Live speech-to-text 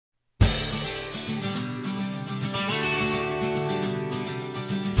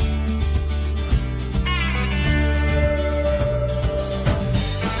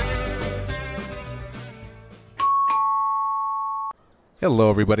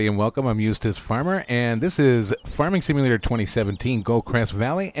Hello everybody and welcome. I'm Eustace Pharmer and this is Farming Simulator 2017 Goldcrest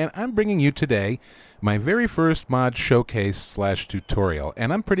Valley, and I'm bringing you today my very first mod showcase slash tutorial,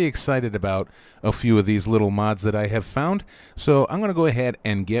 and I'm pretty excited about a few of these little mods that I have found, so I'm going to go ahead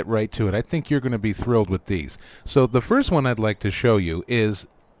and get right to it. I think you're going to be thrilled with these. So the first one I'd like to show you is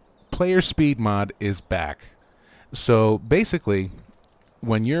Player Speed mod is back. So basically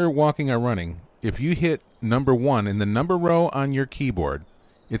when you're walking or running, if you hit number 1 in the number row on your keyboard,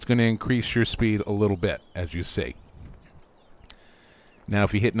 it's going to increase your speed a little bit, as you see. Now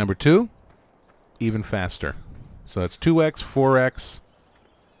if you hit number 2, even faster. So that's 2x, 4x,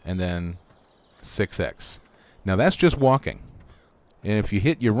 and then 6x. Now that's just walking. And if you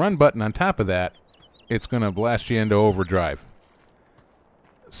hit your run button on top of that, it's going to blast you into overdrive.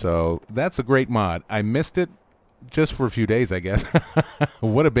 So that's a great mod. I missed it just for a few days, I guess.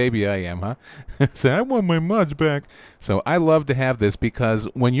 What a baby I am, huh? So I want my mods back. So I love to have this because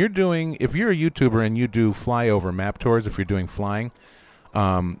when you're doing, if you're a YouTuber and you do flyover map tours, if you're doing flying,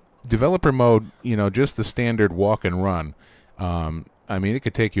 developer mode, you know, just the standard walk and run, I mean, it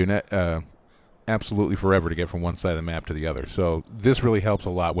could take you absolutely forever to get from one side of the map to the other. So this really helps a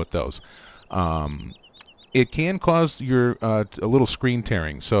lot with those. It can cause your a little screen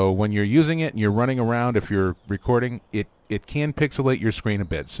tearing. So when you're using it and you're running around, if you're recording, it can pixelate your screen a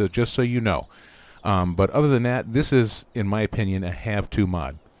bit. So just so you know. But other than that, this is, in my opinion, a have-to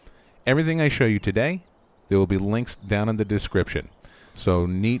mod. Everything I show you today, there will be links down in the description. So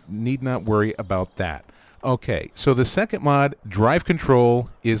need not worry about that. Okay, so the second mod, Drive Control,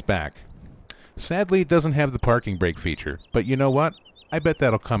 is back. Sadly, it doesn't have the parking brake feature. But you know what? I bet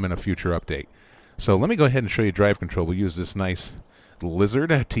that'll come in a future update. So let me go ahead and show you drive control. We'll use this nice Lizard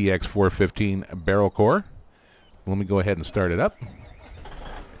TX415 barrel core. Let me go ahead and start it up.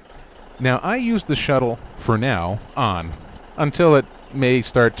 Now I use the shuttle for now on until it may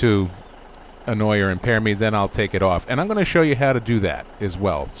start to annoy or impair me, then I'll take it off. And I'm going to show you how to do that as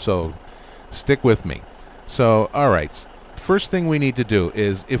well. So stick with me. So alright, first thing we need to do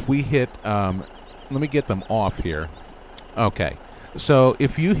is if we hit, let me get them off here. Okay. So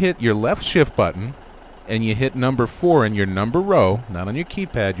if you hit your left shift button and you hit number 4 in your number row, not on your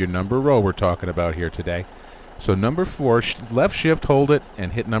keypad, your number row we're talking about here today. So number 4, left shift, hold it,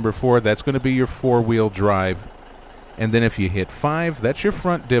 and hit number 4. That's going to be your four-wheel drive. And then if you hit 5, that's your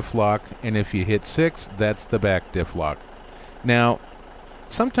front diff lock. And if you hit 6, that's the back diff lock. Now,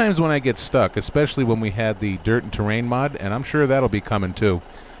 sometimes when I get stuck, especially when we had the dirt and terrain mod, and I'm sure that'll be coming too,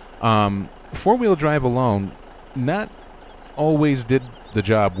 four-wheel drive alone, not always did the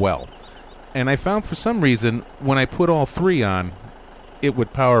job well, and I found for some reason when I put all 3 on, it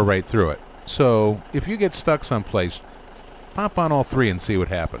would power right through it. So if you get stuck someplace, pop on all 3 and see what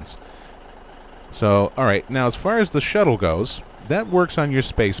happens. So alright, now as far as the shuttle goes, that works on your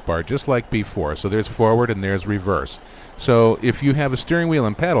space bar just like before. So there's forward and there's reverse. So if you have a steering wheel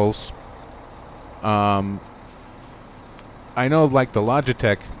and pedals, I know like the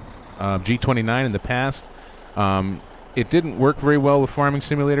Logitech G29 in the past, it didn't work very well with Farming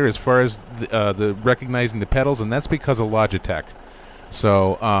Simulator as far as the recognizing the pedals, and that's because of Logitech.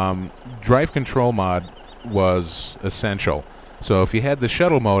 So drive control mod was essential. So if you had the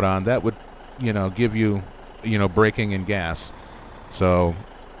shuttle mode on, that would, you know, give you, you know, braking and gas. So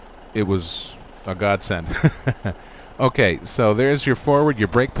it was a godsend. Okay, so there's your forward. Your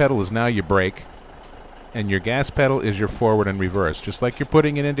brake pedal is now your brake, and your gas pedal is your forward and reverse, just like you're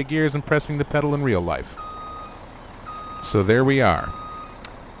putting it into gears and pressing the pedal in real life. So there we are.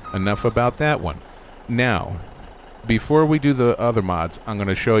 Enough about that one. Now, before we do the other mods, I'm going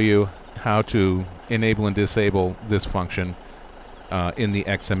to show you how to enable and disable this function in the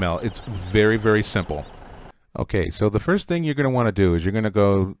XML. It's very, very simple. Okay, so the first thing you're going to want to do is you're going to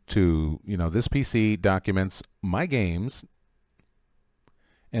go to, you know, this PC, Documents, My Games,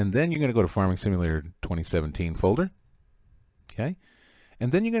 and then you're going to go to Farming Simulator 2017 folder. Okay?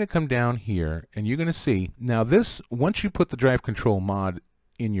 And then you're going to come down here and you're going to see, now this, once you put the drive control mod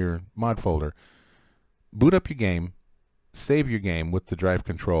in your mod folder, boot up your game, save your game with the drive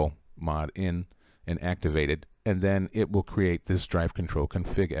control mod in and activated, and then it will create this drive control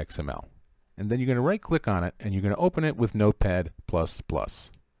config XML. And then you're going to right click on it and you're going to open it with Notepad++.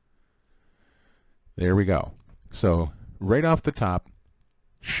 There we go. So right off the top,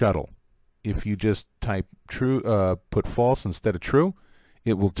 shuttle. If you just type true, put false instead of true,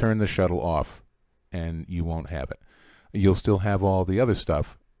 it will turn the shuttle off and you won't have it. You'll still have all the other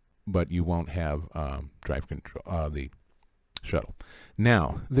stuff, but you won't have drive control, the shuttle.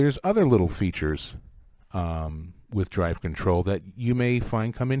 Now, there's other little features with drive control that you may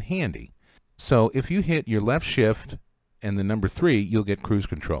find come in handy. So if you hit your left shift and the number 3, you'll get cruise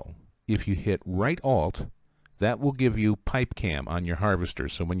control. If you hit right Alt, that will give you pipe cam on your harvester.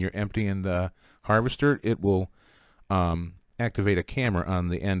 So when you're emptying the harvester, it will activate a camera on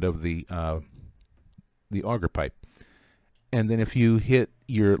the end of the auger pipe. And then if you hit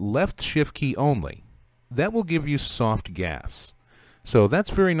your left shift key only, that will give you soft gas. So that's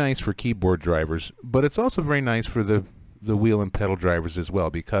very nice for keyboard drivers, but it's also very nice for the wheel and pedal drivers as well,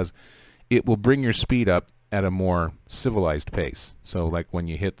 because it will bring your speed up at a more civilized pace. So like when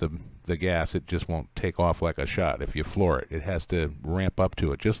you hit the gas, it just won't take off like a shot. If you floor it, it has to ramp up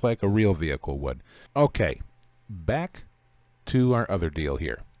to it, just like a real vehicle would. Okay, back to our other deal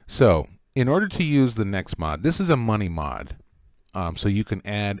here. So in order to use the next mod, this is a money mod. So you can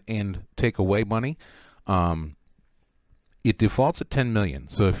add and take away money. It defaults at 10 million.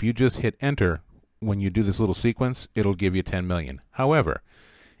 So if you just hit enter when you do this little sequence, it'll give you 10 million. However,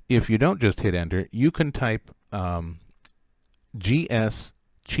 if you don't just hit enter, you can type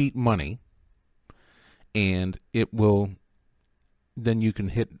gsCheat money, and it will, then you can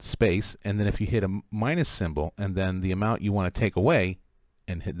hit space, and then if you hit a minus symbol and then the amount you want to take away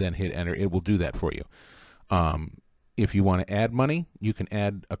and then hit enter, it will do that for you. If you want to add money, you can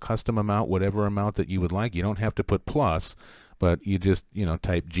add a custom amount, whatever amount that you would like. You don't have to put plus, but you just,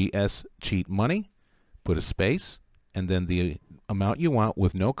 type gsCheat money, put a space, and then the amount you want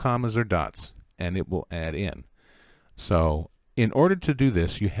with no commas or dots, and it will add in. So in order to do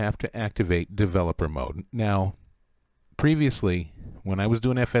this, you have to activate developer mode. Now, previously, when I was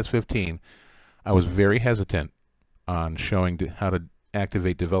doing FS15, I was very hesitant on showing how to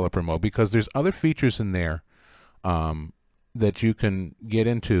activate developer mode, because there's other features in there that you can get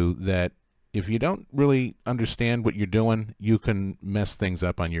into that if you don't really understand what you're doing, you can mess things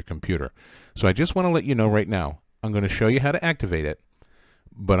up on your computer. So I just want to let you know right now, I'm going to show you how to activate it,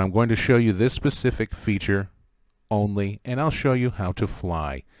 but I'm going to show you this specific feature only, and I'll show you how to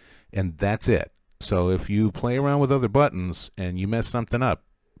fly, and that's it. So if you play around with other buttons and you mess something up,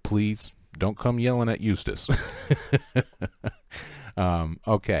 please don't come yelling at Eustace.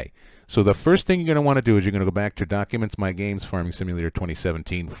 Okay, so the first thing you're going to want to do is you're going to go back to Documents, My Games, Farming Simulator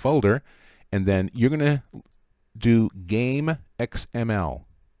 2017 folder, and then you're going to do Game XML,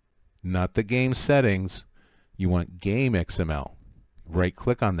 not the game settings. You want Game XML. Right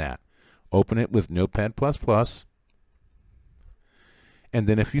click on that. Open it with Notepad++. And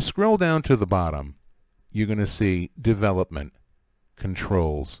then if you scroll down to the bottom, you're going to see Development,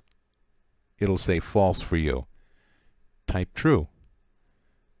 Controls. It'll say false for you. Type true.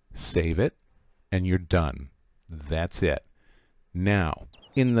 Save it, and you're done. That's it. Now,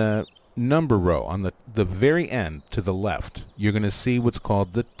 in the number row, on the very end to the left, you're going to see what's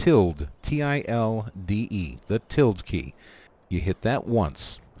called the tilde, T-I-L-D-E, the tilde key. You hit that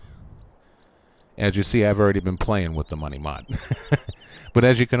once. As you see, I've already been playing with the money mod. But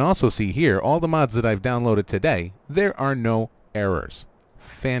as you can also see here, all the mods that I've downloaded today, there are no errors.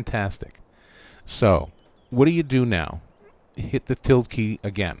 Fantastic. So, what do you do now? Hit the tilde key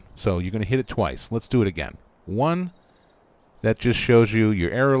again. So you're going to hit it twice. Let's do it again. One, that just shows you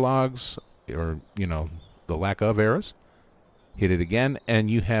your error logs, or, the lack of errors. Hit it again, and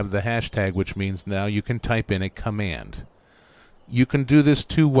you have the hashtag, which means now you can type in a command. You can do this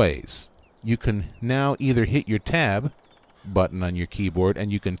two ways. You can now either hit your tab button on your keyboard,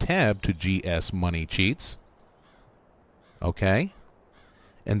 and you can tab to gsMoneyCheats. Okay?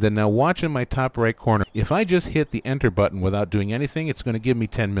 And then now watch in my top right corner. If I just hit the enter button without doing anything, it's going to give me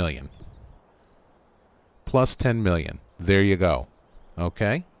 10 million. Plus 10 million. There you go.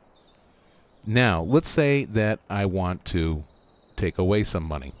 Okay? Now, let's say that I want to take away some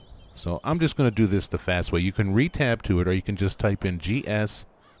money. So I'm just going to do this the fast way. You can re-tab to it, or you can just type in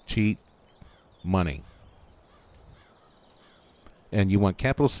gsCheat money. And you want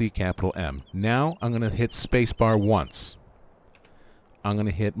capital C, capital M. Now I'm going to hit spacebar once. I'm going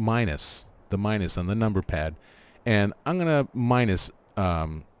to hit minus, the minus on the number pad, and I'm going to minus,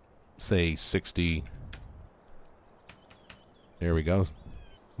 say 60. There we go.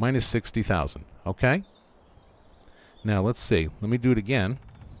 Minus 60,000. Okay? Now let's see. Let me do it again.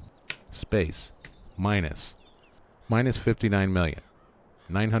 Space. Minus. Minus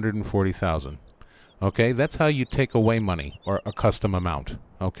 59,940,000. Okay? That's how you take away money, or a custom amount.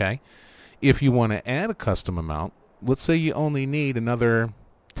 Okay? If you want to add a custom amount, let's say you only need another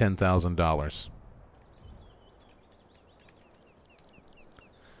 $10,000.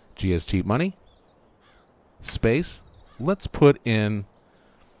 gsCheat money. Space. Let's put in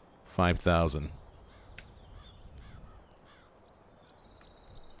 5,000.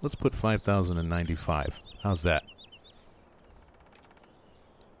 Let's put 5,095. How's that?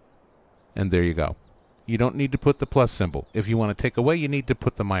 And there you go. you don't need to put the plus symbol. If you want to take away, you need to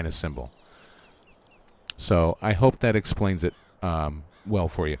put the minus symbol. So I hope that explains it well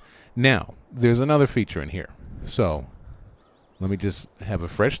for you. Now, there's another feature in here. So let me just have a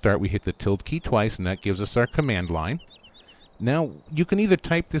fresh start. We hit the tilde key twice, and that gives us our command line. Now, you can either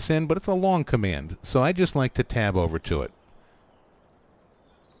type this in, but it's a long command, so I just like to tab over to it.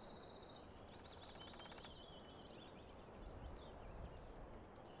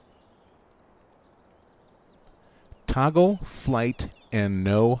 Toggle flight and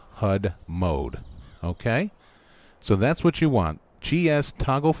no HUD mode. Okay? So that's what you want. GS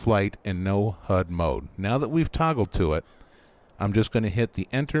toggle flight and no HUD mode. Now that we've toggled to it, I'm just going to hit the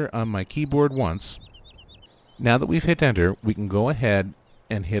enter on my keyboard once. Now that we've hit enter, we can go ahead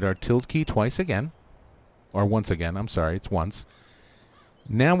and hit our tilde key twice again. Or once again, I'm sorry, it's once.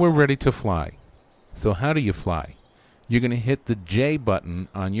 Now we're ready to fly. So how do you fly? You're going to hit the J button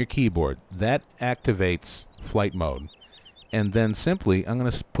on your keyboard. That activates flight mode. And then simply, I'm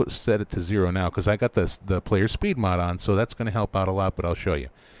going to set it to 0 now because I got the player speed mod on, so that's going to help out a lot, but I'll show you.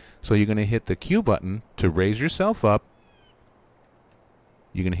 So you're going to hit the Q button to raise yourself up.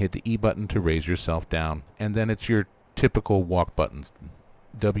 You're going to hit the E button to raise yourself down. And then it's your typical walk buttons.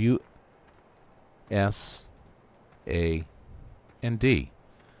 W, S, A, and D.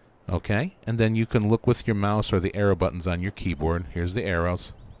 Okay? And then you can look with your mouse or the arrow buttons on your keyboard. Here's the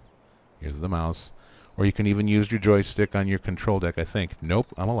arrows. Here's the mouse. Or you can even use your joystick on your control deck, I think. Nope,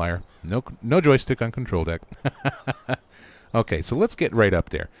 I'm a liar. No joystick on control deck. Okay, so let's get right up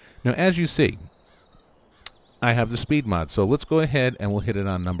there. Now, as you see, I have the speed mod, so let's go ahead and we'll hit it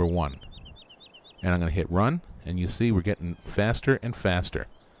on number 1. And I'm going to hit run, and you see we're getting faster and faster.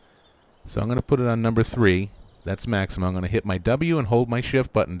 So I'm going to put it on number 3. That's maximum. I'm going to hit my W and hold my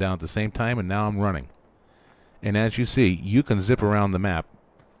shift button down at the same time, and now I'm running. And as you see, you can zip around the map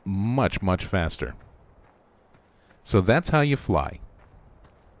much, much faster. So that's how you fly.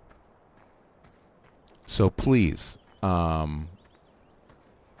 So please, don't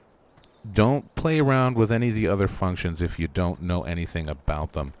play around with any of the other functions if you don't know anything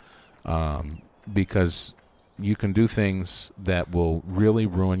about them, because you can do things that will really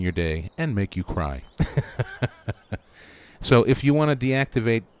ruin your day and make you cry. So if you want to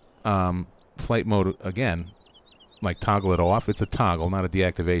deactivate flight mode again, like toggle it off, it's a toggle, not a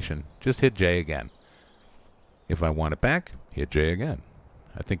deactivation. Just hit J again. If I want it back, hit J again.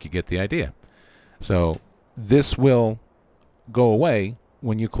 I think you get the idea. So this will go away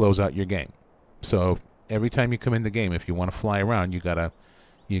when you close out your game. So every time you come in the game, if you want to fly around, you gotta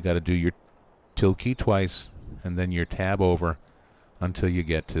do your tilde key twice and then your tab over until you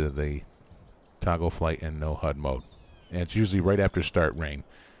get to the toggle flight and no HUD mode. And it's usually right after start rain.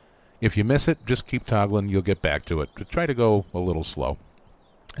 If you miss it, just keep toggling. You'll get back to it. But try to go a little slow.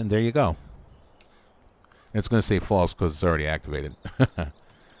 And there you go. It's going to say false because it's already activated.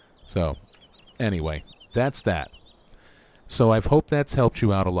 So, anyway, that's that. So I hope that's helped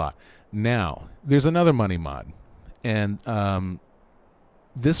you out a lot. Now, there's another money mod. And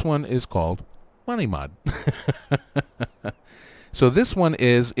this one is called Money Mod. So this one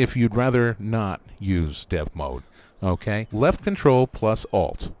is if you'd rather not use dev mode. Okay? Left control plus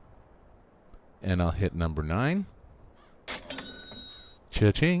alt. And I'll hit number 9.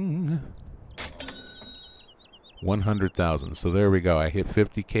 Cha-ching. 100,000. So there we go. I hit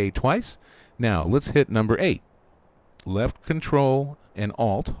 50K twice. Now let's hit number 8. Left control and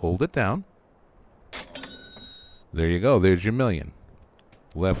alt. Hold it down. There you go. There's your million.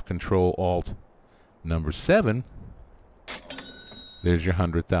 Left control alt. Number 7. There's your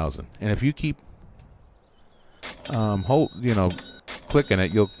 100,000. And if you keep clicking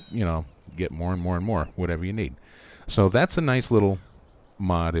it, you'll get more and more and more, whatever you need. So that's a nice little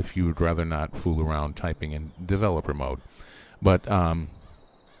mod if you would rather not fool around typing in developer mode. But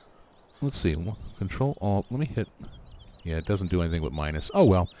let's see, control alt, let me hit, yeah, it doesn't do anything with minus. Oh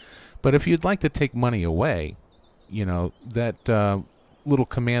well. But if you'd like to take money away, that little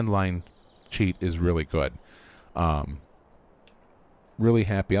command line cheat is really good. Really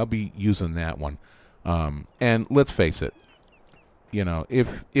happy. I'll be using that one. And let's face it,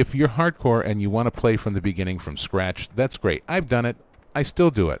 if you're hardcore and you want to play from the beginning from scratch, that's great. I've done it. I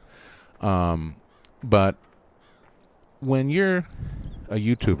still do it. But when you're a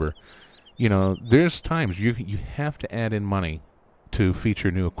YouTuber, there's times you have to add in money to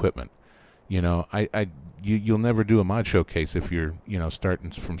feature new equipment. You'll never do a mod showcase if you're starting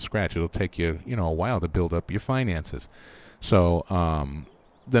from scratch. It'll take you a while to build up your finances. So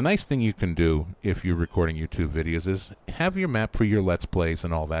the nice thing you can do if you're recording YouTube videos is have your map for your Let's Plays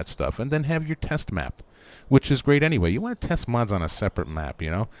and all that stuff, and then have your test map, which is great anyway. You want to test mods on a separate map,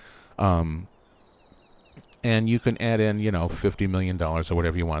 and you can add in, you know, $50 million or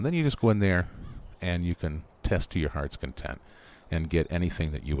whatever you want. Then you just go in there and you can test to your heart's content and get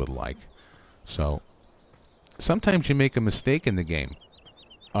anything that you would like. So sometimes you make a mistake in the game,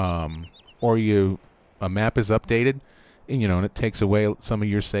 or a map is updated, and, you know, and it takes away some of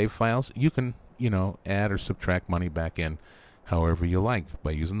your save files. You can, you know, add or subtract money back in however you like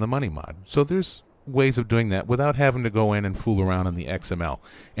by using the money mod. So there's ways of doing that without having to go in and fool around in the XML.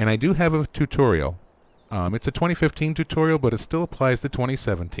 And I do have a tutorial. It's a 2015 tutorial, but it still applies to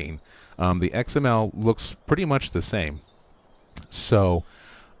 2017. The XML looks pretty much the same. So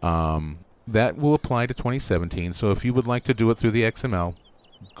that will apply to 2017. So if you would like to do it through the XML,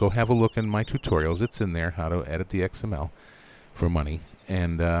 go have a look in my tutorials. It's in there, how to edit the XML for money.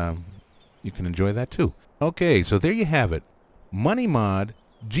 And you can enjoy that too. Okay, so there you have it. Money mod,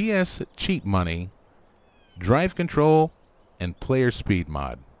 gsCheat money, drive control, and player speed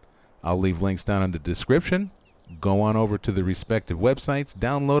mod. I'll leave links down in the description. Go on over to the respective websites,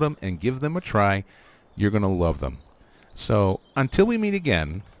 download them, and give them a try. You're going to love them. So until we meet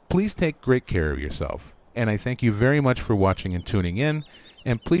again, please take great care of yourself. And I thank you very much for watching and tuning in.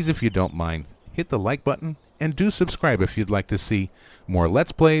 And please, if you don't mind, hit the like button and do subscribe if you'd like to see more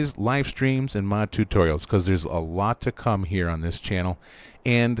Let's Plays, live streams, and mod tutorials, because there's a lot to come here on this channel.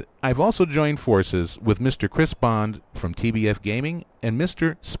 And I've also joined forces with Mr. Chris Bond from TBF Gaming and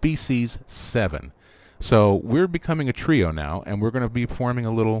Mr. Speceis7. So we're becoming a trio now, and we're going to be forming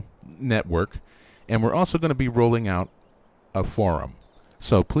a little network, and we're also going to be rolling out a forum.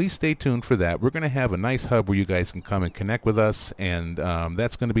 So please stay tuned for that. We're going to have a nice hub where you guys can come and connect with us, and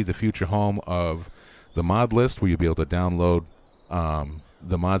that's going to be the future home of the mod list, where you'll be able to download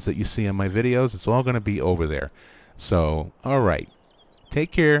the mods that you see in my videos. It's all going to be over there. So, all right.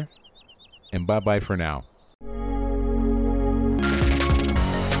 Take care, and bye-bye for now.